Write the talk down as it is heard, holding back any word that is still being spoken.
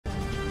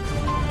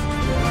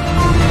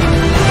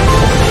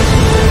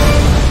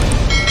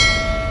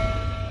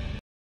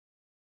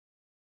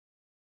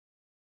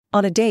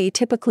On a day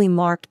typically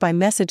marked by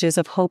messages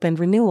of hope and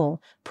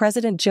renewal,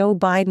 President Joe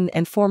Biden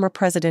and former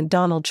President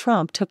Donald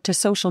Trump took to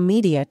social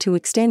media to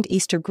extend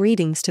Easter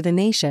greetings to the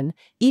nation,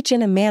 each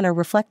in a manner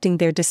reflecting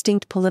their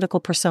distinct political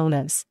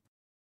personas.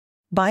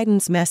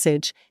 Biden's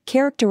message,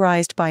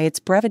 characterized by its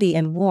brevity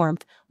and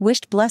warmth,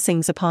 wished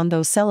blessings upon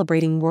those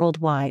celebrating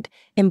worldwide,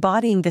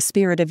 embodying the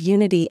spirit of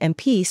unity and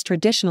peace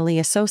traditionally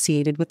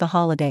associated with the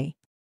holiday.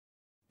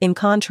 In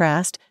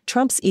contrast,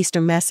 Trump's Easter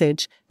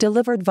message,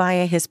 delivered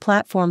via his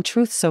platform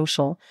Truth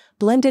Social,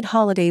 blended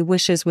holiday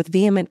wishes with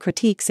vehement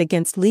critiques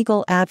against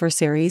legal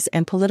adversaries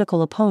and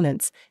political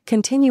opponents,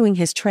 continuing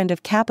his trend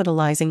of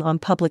capitalizing on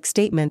public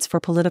statements for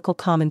political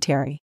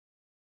commentary.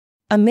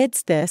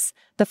 Amidst this,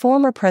 the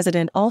former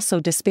president also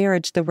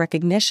disparaged the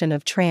recognition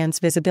of Trans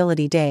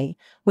Visibility Day,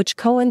 which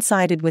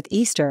coincided with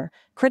Easter,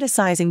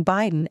 criticizing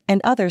Biden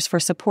and others for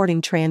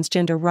supporting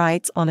transgender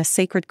rights on a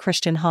sacred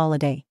Christian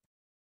holiday.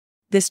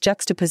 This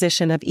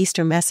juxtaposition of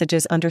Easter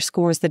messages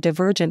underscores the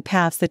divergent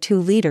paths the two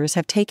leaders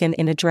have taken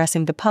in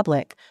addressing the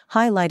public,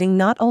 highlighting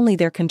not only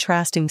their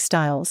contrasting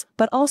styles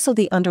but also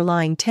the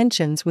underlying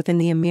tensions within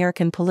the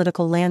American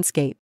political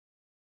landscape.